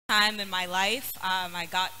time in my life, I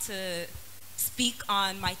got to speak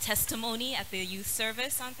on my testimony at the youth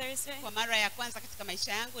service on Thursday. Kwa mara ya kwanza katika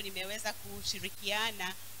maisha yangu nimeweza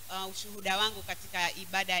kushirikiana ushuhuda wangu katika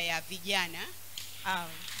ibada ya vijana.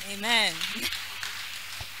 Amen.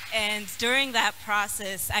 And during that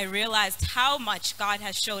process, I realized how much God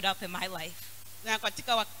has showed up in my life. Na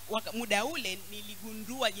katika muda ule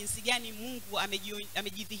niligundua jinsi gani Mungu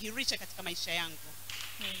amejidhihirisha katika maisha yangu.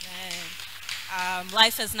 Amen.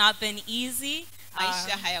 Life has not been easy.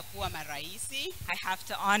 Maisha hayakuwa marahisi. I have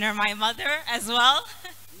to honor my mother as well.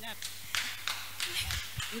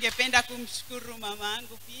 Ningependa kumshukuru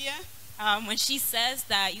mamangu pia. When she says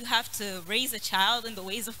that you have to raise a child in the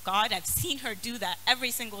ways of God, I've seen her do that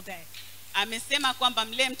every single day. Amesema kwamba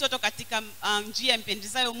mlee mtoto katika njia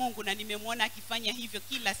impendezayo Mungu, na nimemwona akifanya hivyo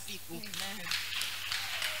kila siku. Amen.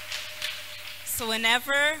 So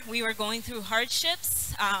whenever we were going through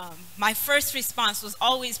hardships, my first response was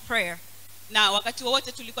always prayer. Na wakati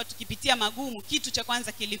wote tulikuwa tukipitia magumu, kitu cha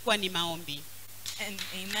kwanza kilikuwa ni maombi. And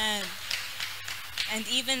amen. And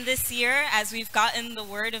even this year, as we've gotten the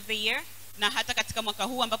word of the year, na hata katika mwaka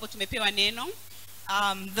huu ambapo tumepewa neno,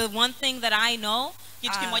 the one thing that I know,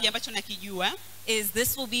 kitu kimoja ambacho nakijua, is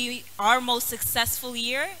this will be our most successful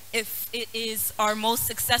year if it is our most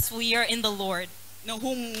successful year in the Lord. Na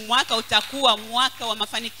huu mwaka utakuwa mwaka wa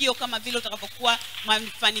mafanikio kama vile utakapokuwa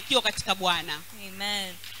mafanikio katika Bwana.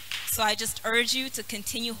 Amen. So I just urge you to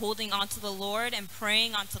continue holding on to the Lord and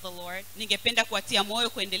praying onto the Lord. Ningependa kuatia moyo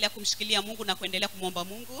kuendelea kumshikilia Mungu na kuendelea kumwomba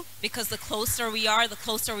Mungu. Because the closer we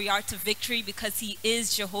are to victory, because he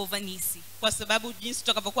is Jehovah Nisi. Kwa sababu jinsi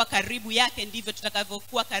tutakavyokuwa karibu yake ndivyo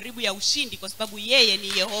tutakavyokuwa karibu ya ushindi, kwa sababu yeye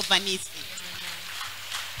ni Yehova Nisi.